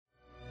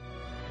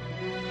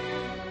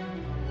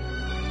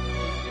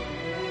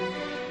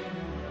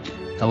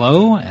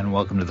Hello, and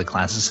welcome to the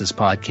Classicist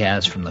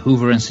Podcast from the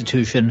Hoover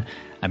Institution.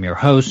 I'm your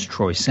host,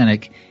 Troy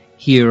Senik,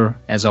 here,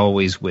 as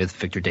always, with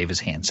Victor Davis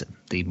Hanson,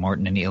 the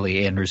Martin and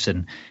Ilya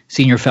Anderson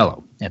Senior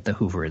Fellow at the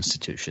Hoover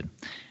Institution.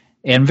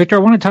 And Victor, I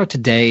want to talk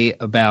today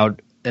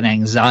about an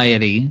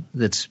anxiety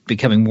that's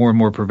becoming more and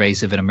more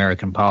pervasive in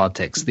American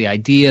politics. The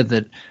idea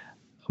that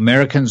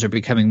Americans are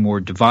becoming more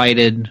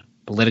divided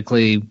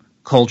politically,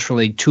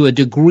 culturally, to a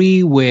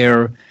degree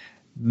where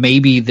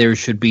maybe there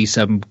should be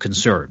some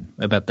concern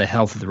about the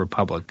health of the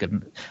republic.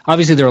 And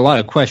obviously there are a lot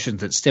of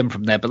questions that stem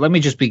from that, but let me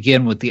just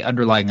begin with the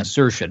underlying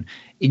assertion.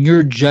 In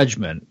your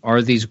judgment,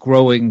 are these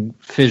growing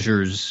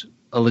fissures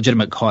a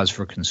legitimate cause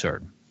for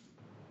concern?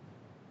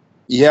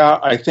 Yeah,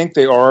 I think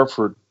they are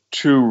for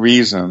two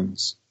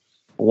reasons.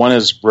 One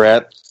is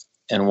breadth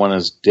and one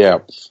is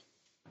depth.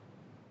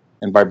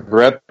 And by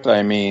breadth,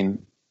 I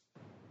mean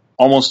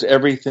almost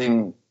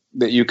everything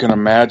that you can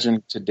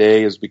imagine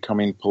today is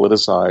becoming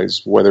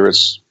politicized, whether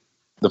it's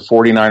the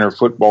 49er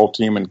football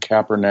team in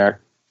Kaepernick,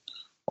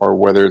 or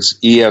whether it's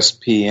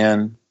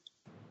ESPN,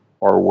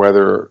 or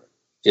whether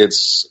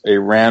it's a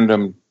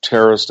random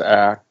terrorist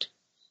act.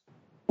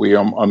 We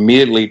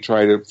immediately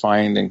try to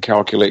find and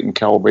calculate and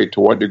calibrate to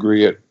what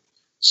degree it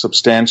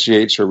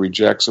substantiates or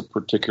rejects a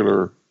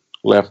particular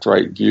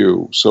left-right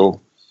view.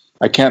 So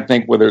I can't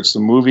think whether it's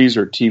the movies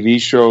or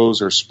TV shows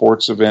or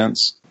sports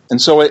events.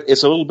 And so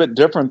it's a little bit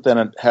different than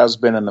it has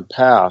been in the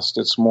past.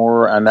 It's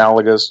more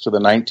analogous to the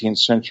 19th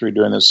century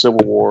during the Civil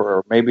War,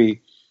 or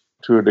maybe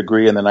to a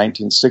degree in the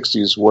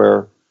 1960s,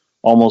 where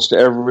almost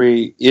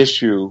every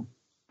issue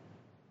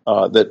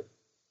that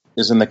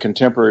is in the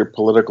contemporary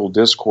political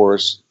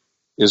discourse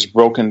is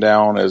broken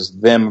down as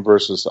them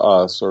versus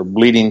us, or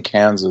bleeding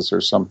Kansas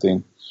or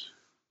something,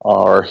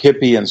 or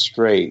hippie and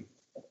straight.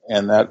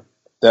 And that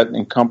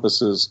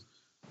encompasses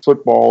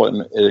football,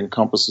 and it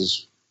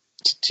encompasses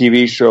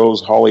TV shows,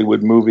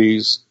 Hollywood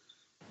movies,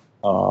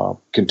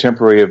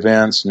 contemporary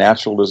events,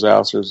 natural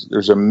disasters.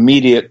 There's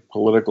immediate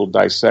political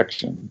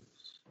dissection.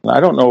 And I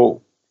don't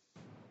know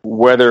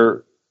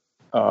whether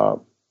the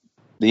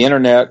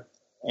internet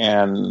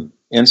and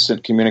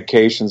instant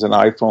communications and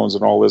iPhones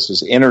and all this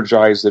has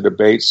energized the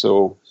debate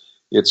so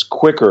it's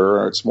quicker,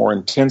 or it's more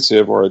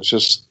intensive, or it's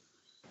just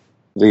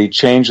the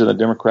change in the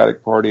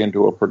Democratic Party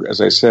into as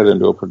I said,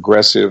 into a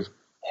progressive,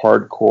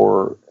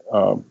 hardcore,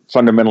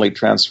 fundamentally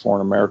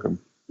transform American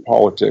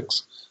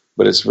politics,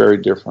 but it's very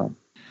different.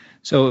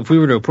 So if we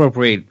were to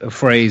appropriate a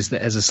phrase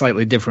that has a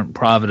slightly different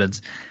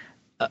provenance,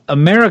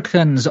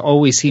 Americans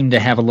always seem to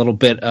have a little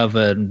bit of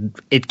an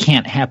 "it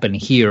can't happen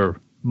here"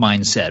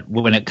 mindset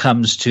when it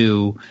comes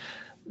to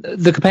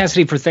the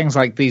capacity for things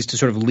like these to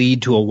sort of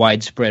lead to a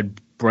widespread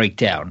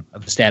breakdown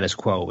of the status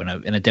quo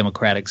in a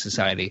democratic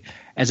society.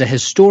 As a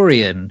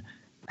historian,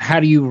 how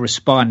do you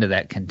respond to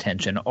that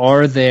contention?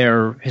 Are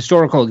there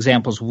historical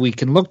examples we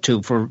can look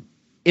to for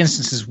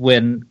instances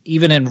when,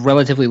 even in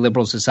relatively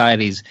liberal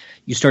societies,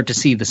 you start to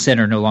see the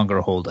center no longer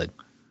holding?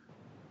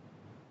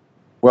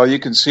 Well, you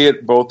can see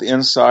it both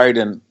inside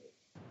and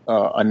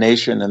a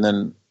nation, and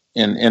then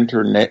in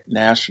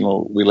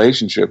international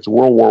relationships.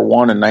 World War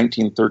I in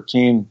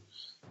 1913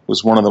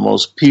 was one of the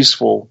most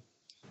peaceful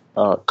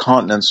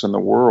continents in the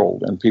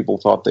world, and people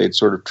thought they'd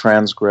sort of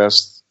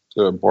transgressed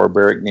the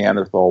barbaric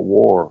Neanderthal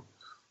war.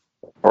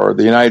 Or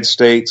the United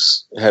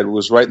States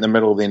was right in the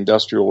middle of the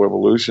Industrial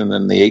Revolution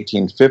in the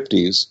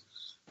 1850s,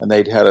 and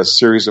they'd had a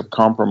series of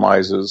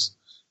compromises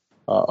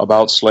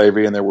about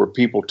slavery, and there were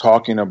people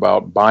talking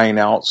about buying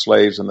out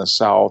slaves in the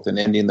South and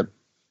ending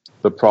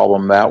the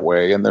problem that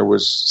way, and there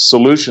was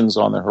solutions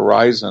on the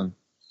horizon.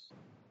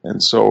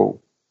 And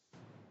so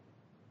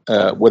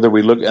whether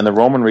we look, and the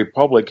Roman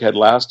Republic had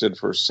lasted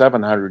for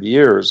 700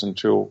 years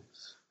until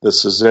the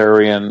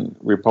Caesarian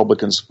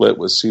Republican split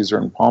with Caesar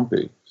and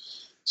Pompey.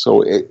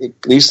 So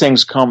these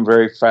things come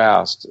very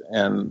fast,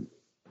 and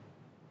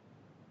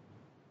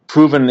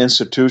proven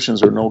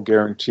institutions are no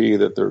guarantee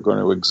that they're going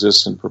to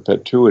exist in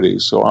perpetuity.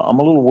 So I'm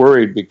a little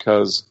worried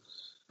because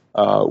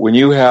when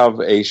you have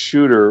a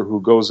shooter who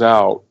goes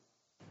out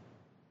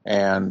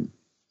and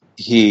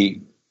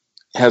he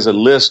has a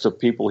list of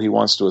people he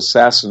wants to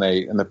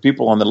assassinate, and the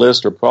people on the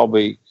list are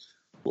probably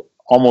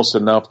almost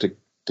enough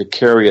to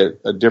carry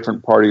a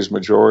different party's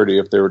majority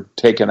if they were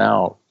taken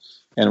out.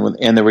 And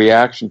in the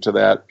reaction to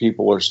that,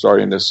 people are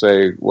starting to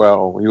say,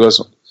 well, he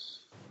wasn't,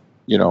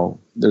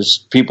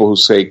 there's people who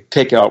say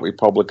take out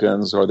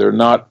Republicans, or they're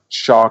not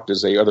shocked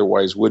as they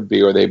otherwise would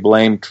be, or they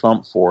blame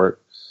Trump for it.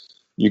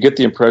 You get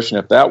the impression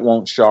if that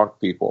won't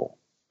shock people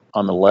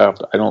on the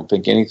left, I don't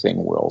think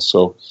anything will.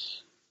 So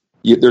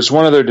there's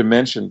one other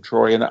dimension,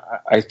 Troy, and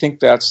I think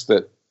that's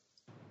that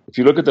if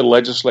you look at the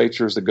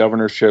legislatures, the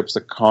governorships,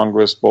 the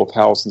Congress, both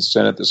House and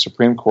Senate, the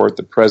Supreme Court,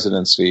 the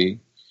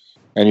presidency,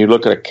 and you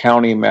look at a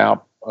county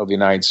map of the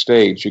United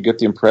States, you get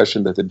the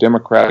impression that the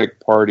Democratic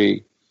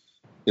Party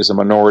is a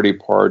minority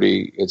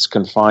party. It's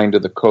confined to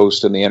the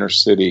coast and the inner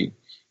city,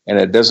 and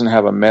it doesn't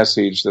have a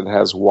message that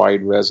has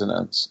wide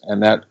resonance.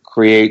 And that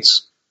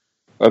creates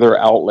other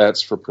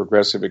outlets for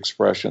progressive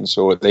expression.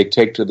 So they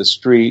take to the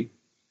street,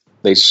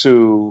 they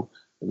sue,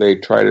 They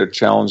try to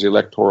challenge the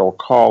Electoral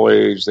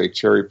College. They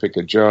cherry pick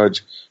a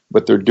judge,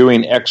 but they're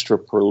doing extra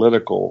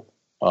political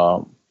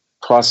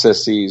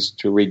processes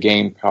to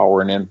regain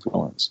power and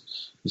influence.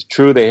 It's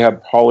true they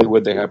have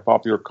Hollywood, they have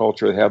popular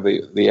culture, they have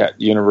the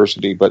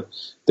university, but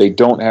they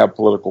don't have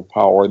political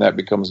power, and that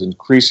becomes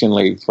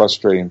increasingly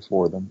frustrating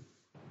for them.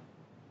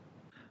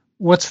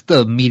 What's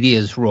the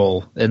media's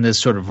role in this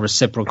sort of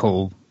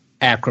reciprocal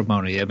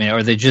acrimony? I mean,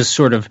 are they just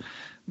sort of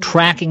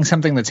tracking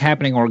something that's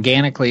happening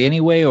organically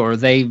anyway, or are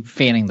they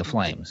fanning the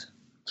flames?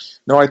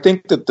 No, I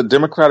think that the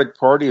Democratic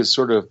Party is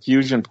sort of a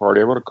fusion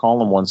party. I wrote a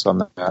column once on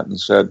that and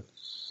said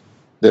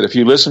that if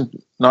you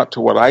listen not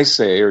to what I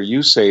say or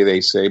you say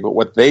they say, but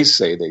what they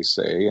say they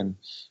say, and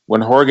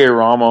when Jorge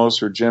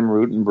Ramos or Jim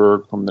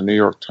Rutenberg from the New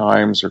York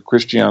Times or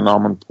Christiane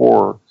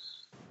Amanpour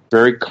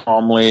very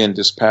calmly and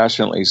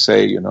dispassionately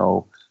say,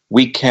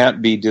 we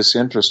can't be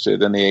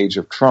disinterested in the age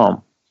of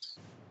Trump.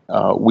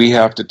 We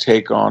have to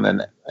take on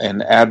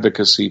an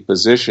advocacy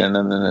position.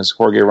 And then as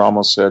Jorge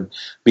Ramos said,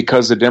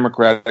 because the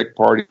Democratic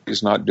Party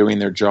is not doing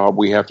their job,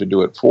 we have to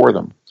do it for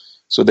them.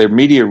 So their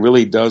media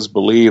really does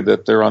believe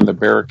that they're on the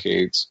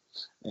barricades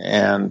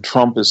and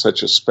Trump is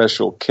such a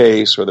special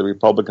case, or the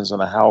Republicans in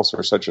the House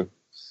are such a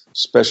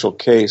special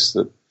case,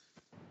 that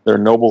their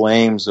noble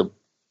aims of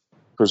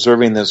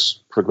preserving this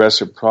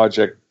progressive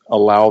project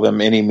allow them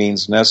any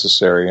means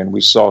necessary. And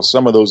we saw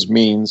some of those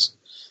means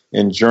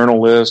in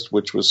Journalist,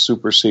 which was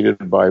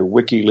superseded by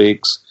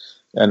WikiLeaks,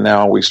 and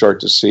now we start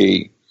to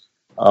see,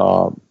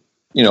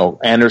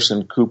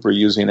 Anderson Cooper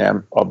using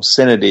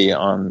obscenity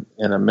in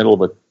the middle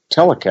of a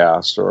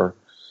telecast, or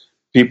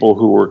people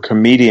who were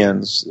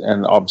comedians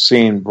and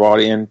obscene brought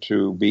in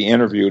to be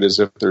interviewed as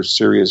if they're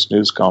serious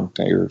news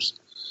commentators,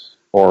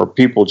 or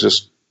people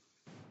just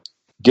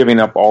giving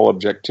up all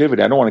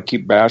objectivity. I don't want to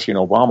keep bashing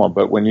Obama,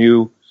 but when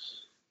you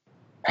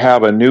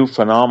have a new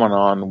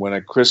phenomenon, when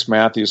a Chris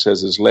Matthews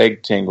says his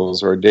leg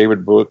tingles, or a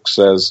David Brooks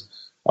says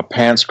a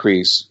pants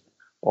crease,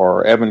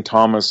 or Evan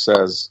Thomas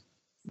says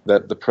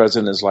that the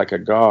president is like a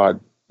god,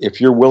 if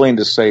you're willing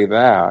to say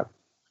that,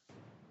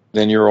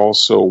 then you're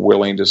also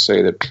willing to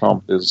say that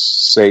Trump is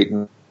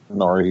Satan,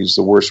 or he's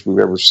the worst we've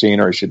ever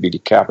seen, or he should be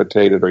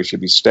decapitated, or he should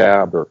be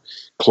stabbed, or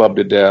clubbed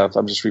to death.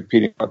 I'm just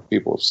repeating what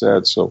people have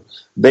said. So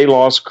they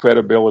lost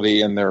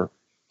credibility in their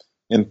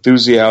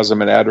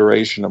enthusiasm and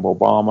adoration of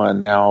Obama,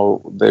 and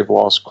now they've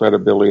lost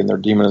credibility in their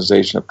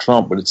demonization of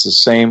Trump. But it's the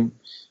same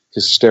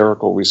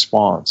hysterical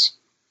response,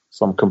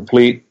 from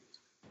complete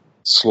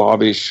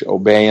slavish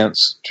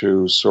obeyance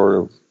to sort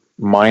of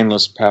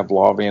mindless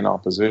Pavlovian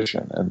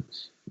opposition. And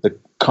the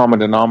common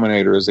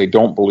denominator is they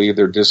don't believe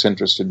they're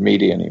disinterested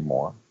media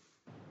anymore.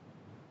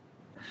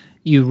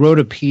 You wrote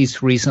a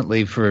piece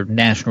recently for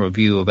National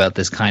Review about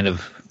this kind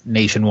of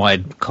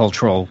nationwide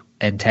cultural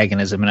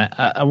antagonism, and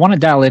I want to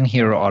dial in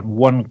here on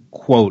one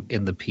quote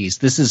in the piece.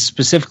 This is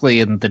specifically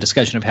in the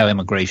discussion of how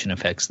immigration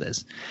affects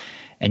this.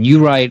 And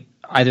you write,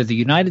 either the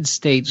United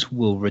States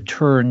will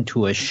return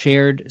to a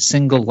shared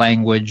single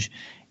language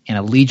and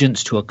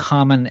allegiance to a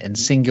common and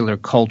singular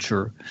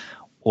culture,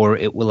 or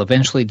it will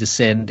eventually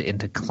descend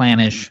into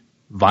clannish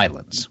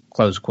violence,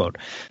 close quote.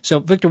 So,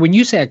 Victor, when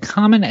you say a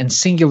common and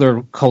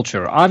singular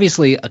culture,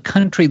 obviously a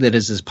country that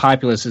is as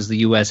populous as the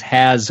U.S.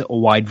 has a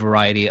wide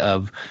variety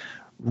of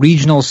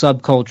regional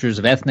subcultures,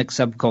 of ethnic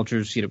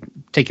subcultures,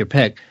 take your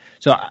pick.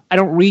 So I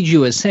don't read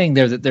you as saying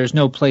there that there's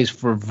no place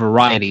for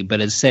variety, but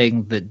as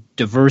saying that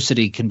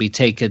diversity can be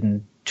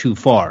taken too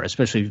far,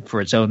 especially for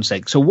its own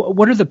sake. So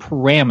what are the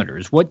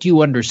parameters? What do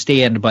you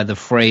understand by the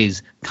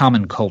phrase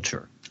common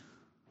culture?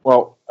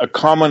 Well, a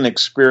common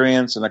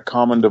experience and a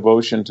common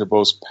devotion to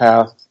both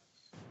path,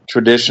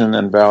 tradition,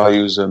 and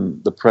values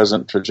and the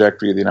present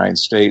trajectory of the United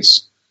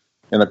States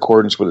in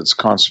accordance with its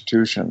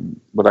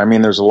Constitution. But I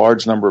mean, there's a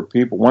large number of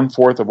people.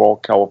 1/4 of all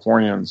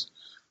Californians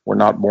were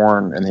not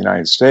born in the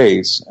United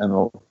States,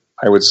 and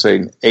I would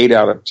say 8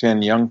 out of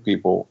 10 young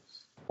people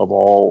of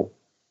all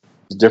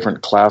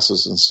different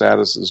classes and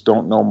statuses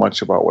don't know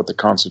much about what the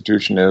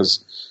Constitution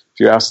is. If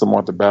you ask them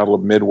what the Battle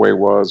of Midway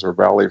was or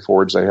Valley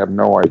Forge, they have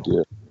no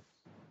idea.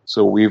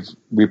 So we've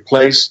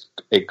replaced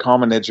a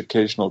common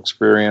educational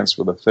experience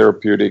with a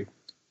therapeutic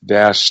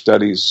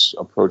studies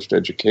approach to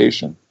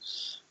education.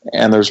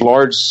 And there's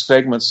large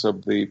segments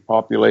of the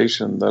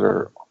population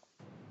that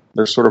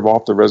they're sort of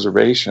off the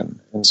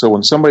reservation. And so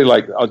when somebody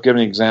I'll give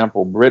an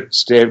example, Bret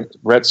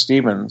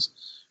Stephens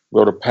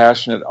wrote a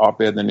passionate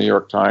op-ed in the New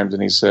York Times,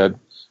 and he said,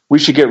 we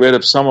should get rid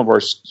of some of our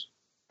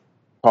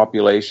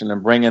population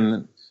and bring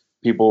in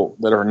people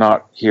that are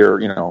not here,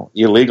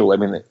 illegal. I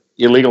mean,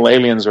 illegal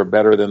aliens are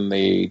better than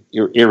the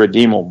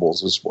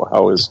irredeemables, is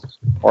how his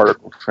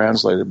article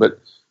translated. But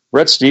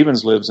Bret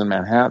Stephens lives in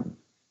Manhattan,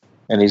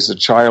 and he's the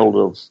child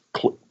of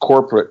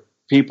corporate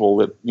people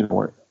that,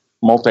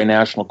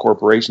 multinational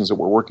corporations that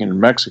were working in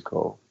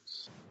Mexico.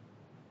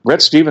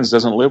 Bret Stephens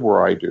doesn't live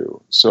where I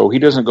do, so he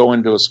doesn't go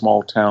into a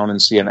small town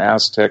and see an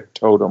Aztec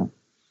totem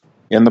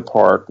in the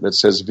park that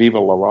says Viva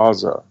la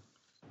Raza,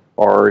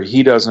 or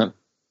he doesn't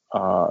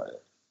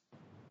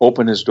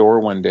open his door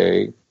one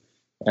day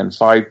and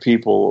 5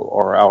 people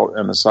are out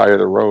on the side of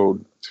the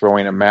road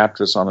throwing a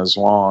mattress on his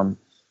lawn,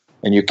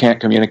 and you can't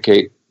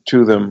communicate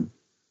to them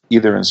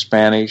either in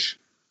Spanish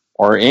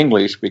or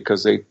English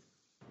because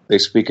they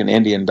speak an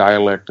Indian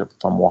dialect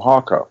from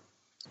Oaxaca.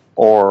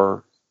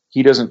 Or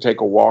he doesn't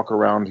take a walk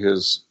around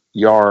his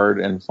yard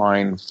and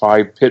find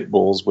 5 pit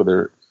bulls with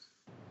their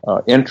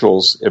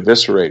entrails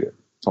eviscerated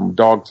from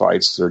dog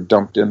fights that are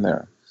dumped in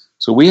there.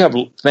 So we have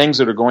things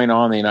that are going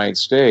on in the United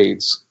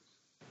States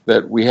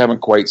that we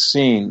haven't quite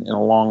seen in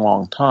a long,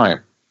 long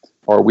time.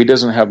 Or we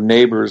doesn't have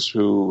neighbors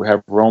who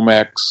have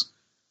Romex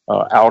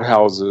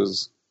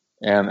outhouses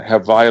and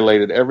have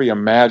violated every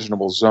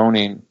imaginable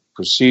zoning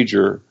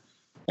procedure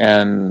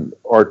and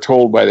are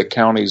told by the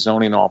county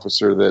zoning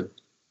officer that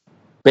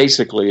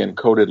basically in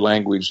coded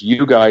language,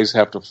 you guys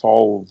have to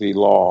follow the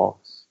law,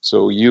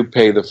 so you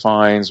pay the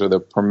fines or the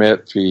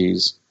permit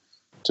fees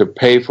to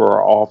pay for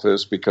our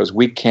office because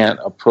we can't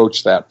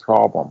approach that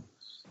problem.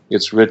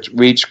 It's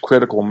reached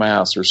critical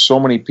mass. There's so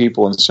many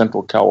people in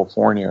Central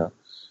California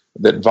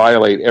that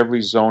violate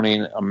every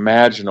zoning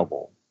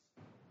imaginable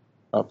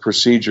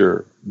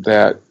procedure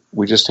that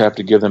we just have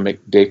to give them a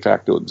de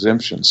facto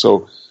exemption.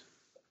 So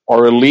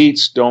our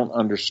elites don't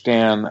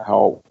understand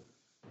how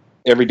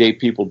everyday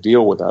people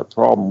deal with that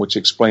problem, which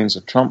explains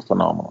the Trump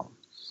phenomenon.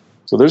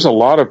 So there's a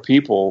lot of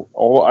people.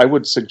 I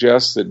would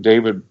suggest that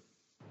David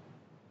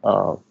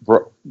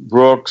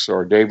Brooks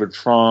or David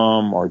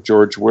Frum or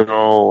George Will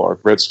or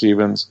Bret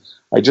Stephens,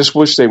 I just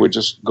wish they would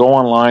just go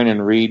online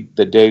and read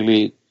the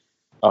daily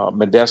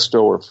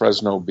Modesto or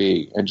Fresno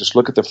Bee and just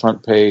look at the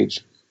front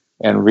page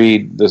and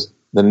read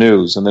the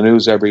news. And the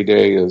news every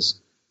day is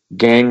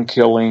gang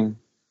killing,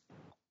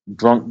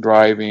 drunk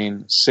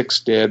driving, 6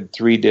 dead,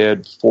 3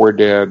 dead, 4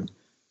 dead,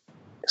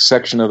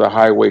 section of the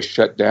highway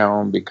shut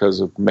down because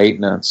of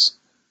maintenance,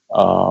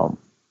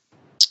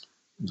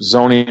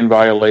 zoning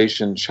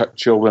violation,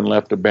 children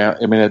left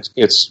abandoned. I mean,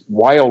 it's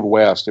Wild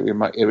West. It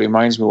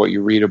reminds me of what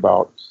you read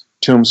about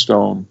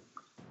Tombstone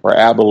or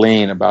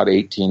Abilene about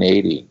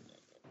 1880.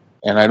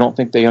 And I don't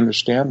think they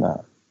understand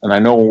that. And I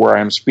know where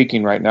I'm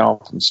speaking right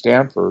now from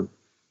Stanford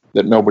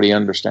that nobody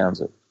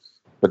understands it.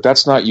 But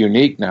that's not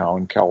unique now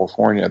in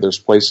California. There's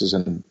places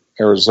in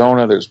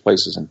Arizona, there's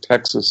places in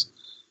Texas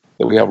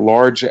that we have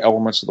large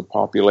elements of the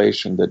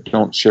population that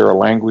don't share a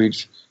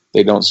language,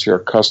 they don't share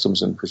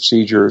customs and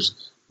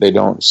procedures, they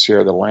don't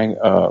share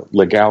the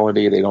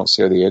legality, they don't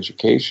share the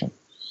education.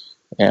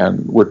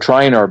 And we're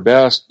trying our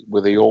best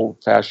with the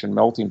old-fashioned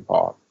melting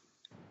pot.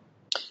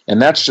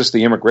 And that's just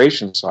the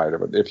immigration side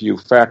of it. If you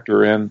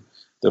factor in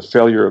the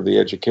failure of the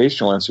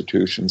educational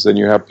institutions, then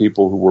you have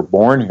people who were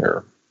born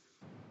here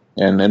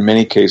and in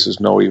many cases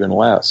know even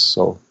less.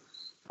 So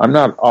I'm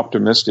not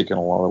optimistic in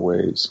a lot of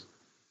ways.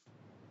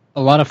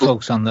 A lot of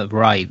folks on the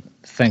right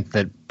think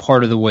that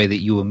part of the way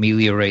that you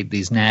ameliorate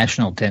these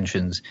national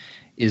tensions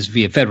is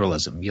via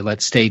federalism. You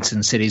let states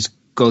and cities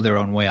go their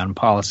own way on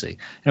policy.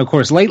 And of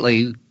course,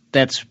 lately,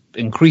 that's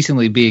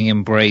increasingly being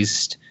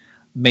embraced,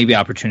 maybe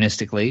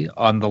opportunistically,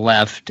 on the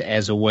left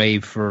as a way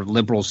for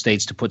liberal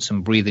states to put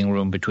some breathing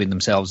room between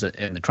themselves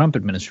and the Trump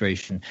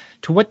administration.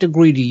 To what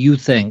degree do you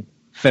think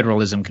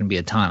federalism can be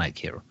a tonic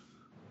here?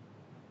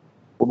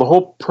 Well, the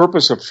whole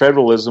purpose of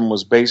federalism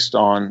was based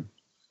on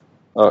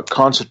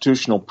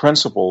constitutional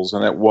principles,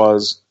 and it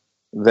was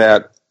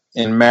that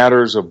in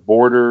matters of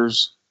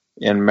borders,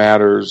 in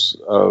matters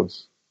of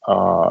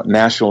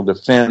national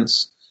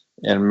defense,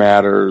 in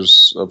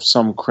matters of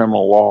some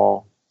criminal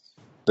law,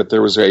 that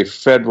there was a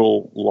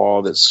federal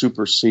law that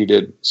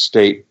superseded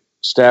state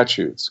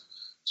statutes.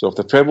 So if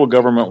the federal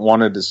government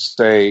wanted to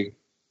say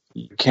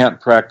you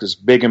can't practice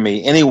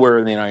bigamy anywhere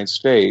in the United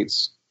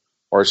States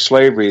or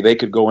slavery, they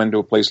could go into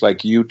a place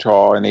like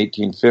Utah in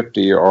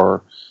 1850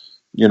 or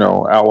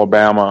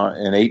Alabama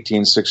in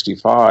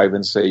 1865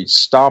 and say,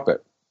 stop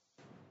it.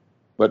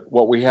 But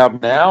what we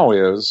have now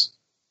is,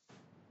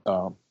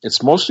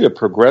 it's mostly a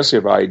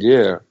progressive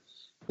idea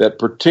that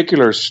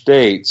particular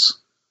states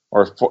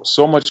are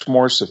so much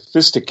more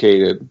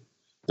sophisticated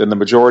than the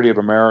majority of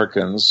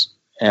Americans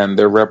and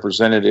their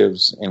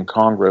representatives in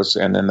Congress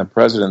and in the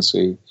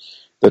presidency,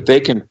 that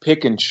they can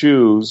pick and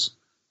choose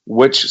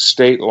which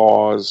state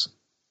laws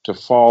to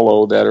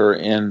follow that are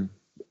in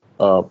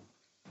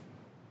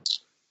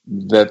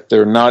that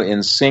they're not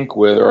in sync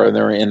with or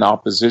they're in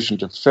opposition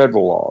to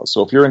federal laws.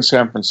 So if you're in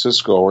San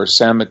Francisco or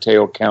San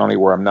Mateo County,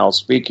 where I'm now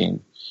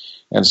speaking,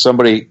 and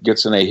somebody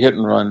gets in a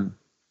hit-and-run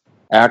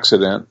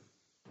accident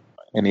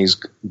and he's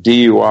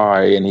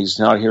DUI and he's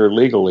not here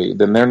legally,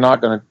 then they're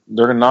not going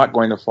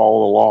to follow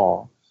the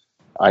law,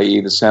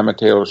 i.e. the San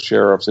Mateo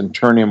sheriffs, and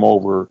turn him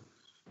over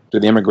to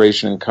the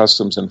Immigration and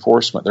Customs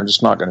Enforcement. They're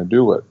just not going to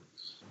do it.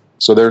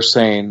 So they're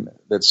saying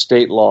that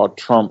state law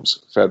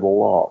trumps federal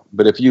law.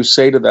 But if you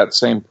say to that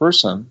same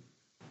person,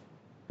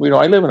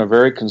 I live in a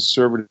very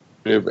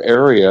conservative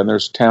area, and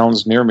there's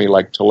towns near me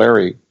like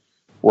Tulare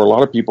where a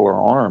lot of people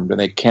are armed, and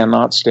they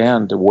cannot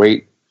stand to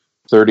wait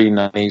 30,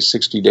 90,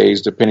 60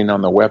 days, depending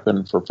on the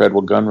weapon, for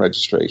federal gun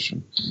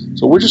registration.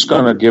 So we're just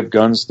going to give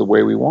guns the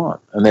way we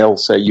want. And they'll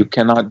say, you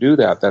cannot do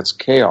that. That's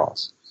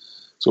chaos.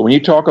 So when you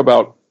talk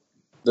about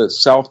the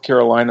South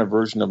Carolina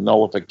version of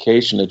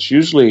nullification. It's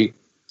usually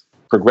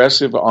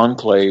progressive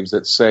enclaves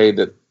that say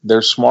that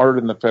they're smarter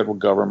than the federal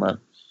government.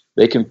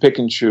 They can pick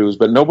and choose,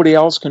 but nobody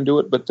else can do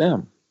it but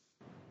them.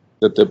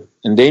 That the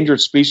Endangered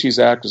Species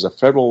Act is a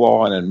federal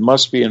law and it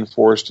must be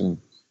enforced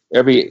in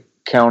every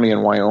county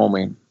in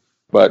Wyoming.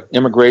 But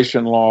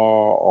immigration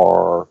law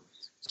or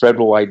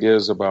federal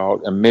ideas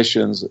about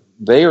emissions,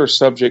 they are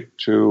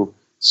subject to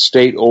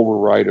state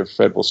override of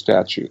federal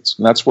statutes.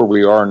 And that's where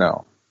we are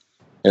now.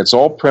 And it's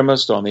all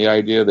premised on the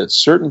idea that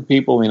certain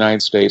people in the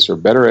United States are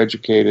better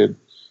educated,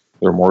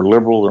 they're more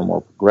liberal, they're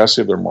more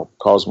progressive, they're more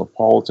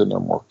cosmopolitan, they're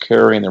more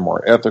caring, they're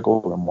more ethical,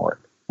 they're more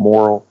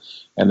moral,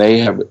 and they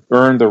have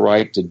earned the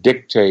right to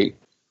dictate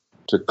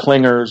to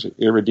clingers,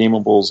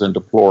 irredeemables, and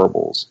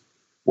deplorables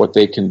what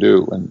they can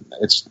do. And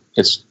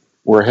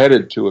we're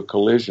headed to a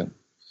collision.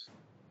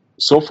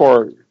 So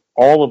far,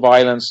 all the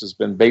violence has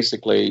been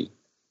basically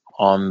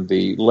on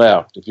the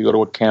left. If you go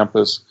to a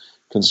campus,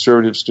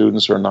 conservative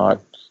students are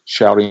not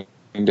shouting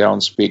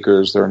down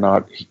speakers, they're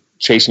not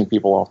chasing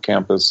people off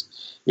campus.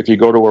 If you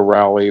go to a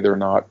rally, they're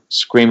not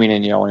screaming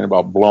and yelling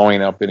about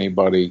blowing up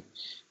anybody.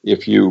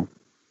 If you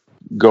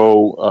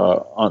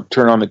go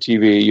turn on the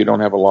TV, you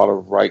don't have a lot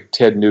of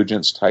Ted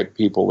Nugent's type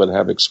people that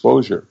have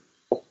exposure.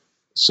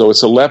 So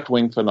it's a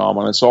left-wing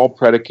phenomenon. It's all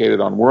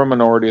predicated on we're a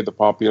minority of the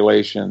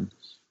population,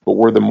 but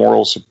we're the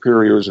moral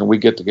superiors and we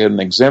get to get an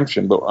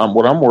exemption. But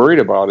what I'm worried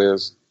about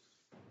is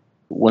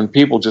when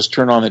people just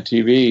turn on the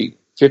TV,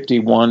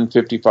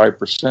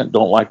 55%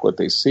 don't like what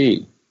they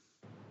see.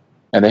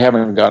 And they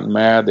haven't gotten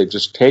mad, they've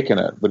just taken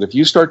it. But if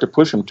you start to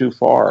push them too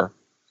far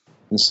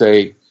and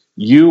say,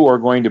 you are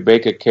going to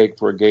bake a cake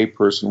for a gay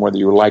person whether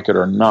you like it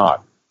or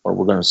not, or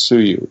we're going to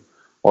sue you,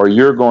 or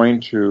you're going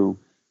to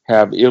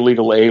have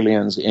illegal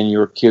aliens in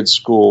your kid's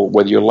school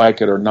whether you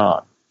like it or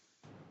not,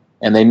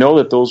 and they know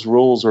that those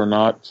rules are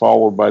not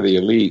followed by the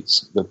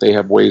elites, that they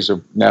have ways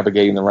of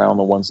navigating around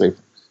the ones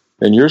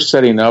then you're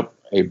setting up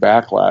a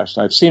backlash.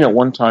 And I've seen it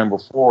one time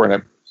before, and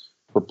it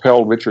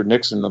propelled Richard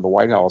Nixon to the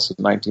White House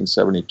in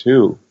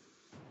 1972.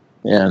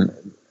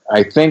 And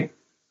I think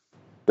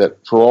that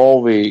for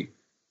all the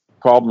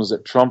problems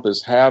that Trump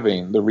is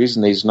having, the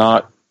reason he's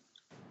not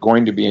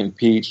going to be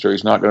impeached or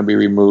he's not going to be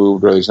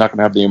removed or he's not going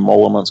to have the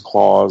emoluments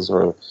clause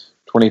or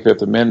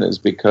 25th Amendment is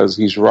because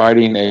he's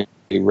riding a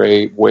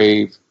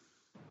wave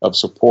of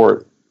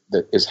support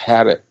that has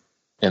had it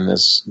in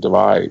this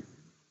divide.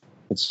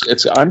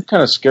 I'm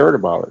kind of scared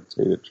about it, to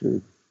tell you the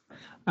truth.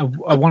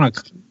 I want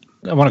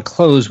to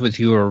close with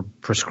your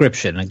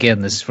prescription. Again,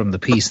 this is from the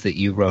piece that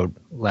you wrote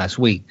last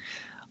week.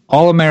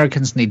 All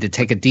Americans need to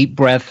take a deep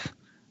breath,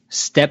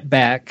 step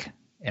back,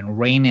 and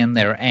rein in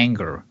their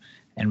anger,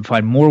 and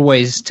find more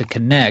ways to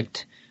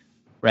connect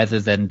rather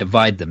than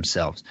divide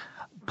themselves.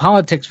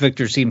 Politics,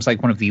 Victor, seems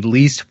like one of the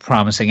least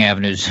promising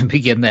avenues to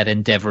begin that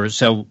endeavor.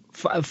 So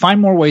find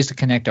more ways to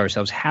connect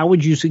ourselves. How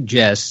would you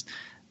suggest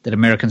that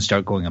Americans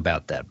start going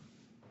about that?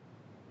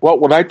 Well,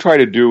 what I try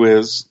to do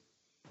is,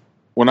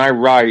 when I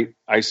write,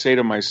 I say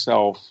to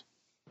myself,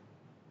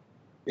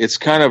 it's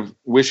kind of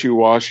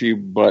wishy-washy,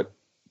 but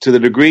to the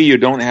degree you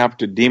don't have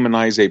to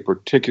demonize a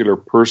particular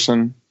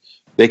person,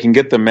 they can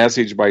get the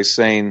message by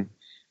saying,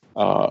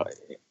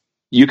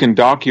 you can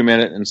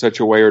document it in such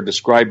a way or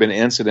describe an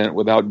incident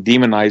without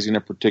demonizing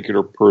a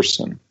particular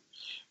person.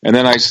 And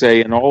then I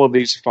say, in all of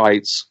these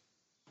fights,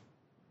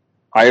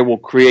 I will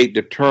create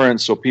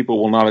deterrence so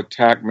people will not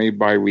attack me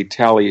by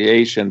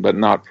retaliation, but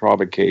not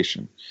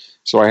provocation.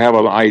 So I have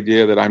an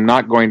idea that I'm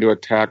not going to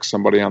attack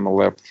somebody on the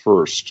left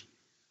first.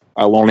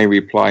 I'll only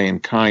reply in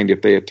kind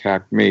if they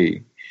attack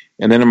me.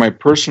 And then in my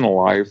personal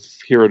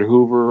life, here at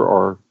Hoover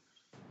or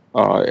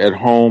at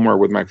home or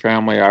with my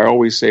family, I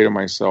always say to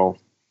myself,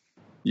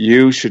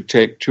 you should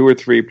take 2 or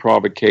 3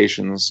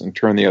 provocations and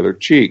turn the other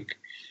cheek.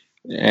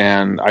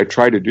 And I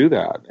try to do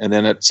that. And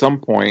then at some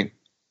point,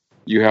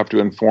 you have to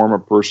inform a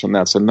person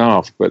that's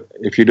enough. But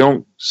if you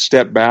don't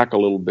step back a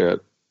little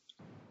bit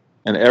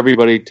and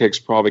everybody takes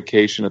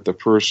provocation at the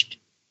first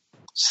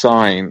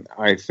sign,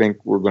 I think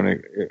we're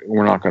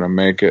not going to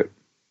make it.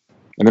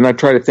 And then I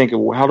try to think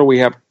of how do we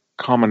have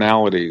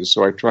commonalities.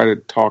 So I try to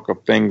talk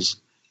of things.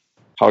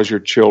 How's your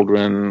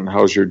children?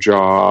 How's your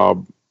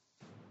job?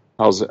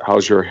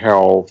 How's your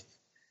health?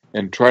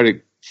 And try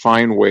to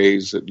find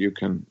ways that you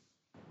can.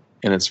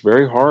 And it's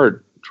very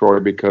hard, Troy,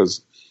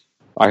 because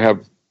I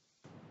have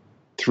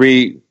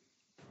 2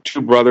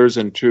 brothers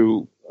and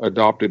 2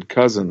 adopted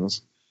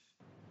cousins.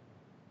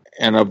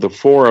 And of the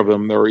 4 of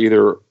them, they're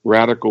either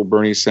radical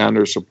Bernie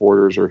Sanders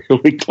supporters or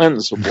Hillary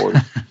Clinton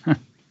supporters.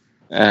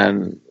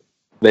 And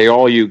they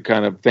all you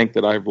kind of think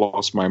that I've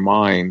lost my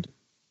mind.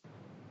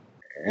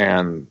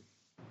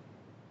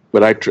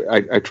 But I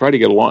try to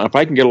get along. If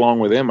I can get along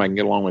with them, I can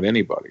get along with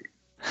anybody.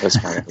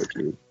 That's my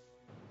attitude.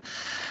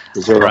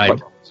 Because they're as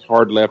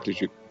hard left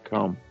as you can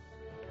come.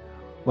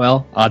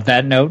 Well, on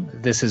that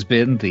note, this has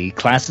been the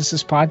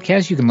Classicist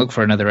Podcast. You can look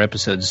for another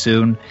episode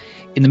soon.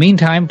 In the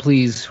meantime,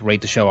 please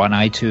rate the show on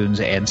iTunes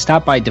and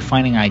stop by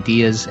Defining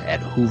Ideas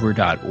at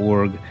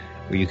hoover.org.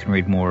 where you can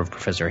read more of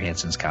Professor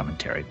Hanson's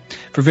commentary.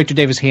 For Victor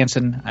Davis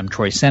Hanson, I'm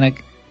Troy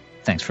Senik.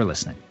 Thanks for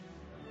listening.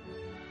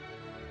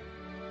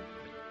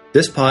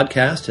 This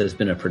podcast has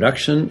been a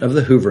production of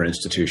the Hoover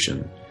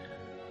Institution.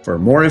 For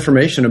more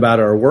information about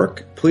our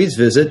work, please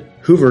visit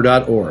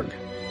hoover.org.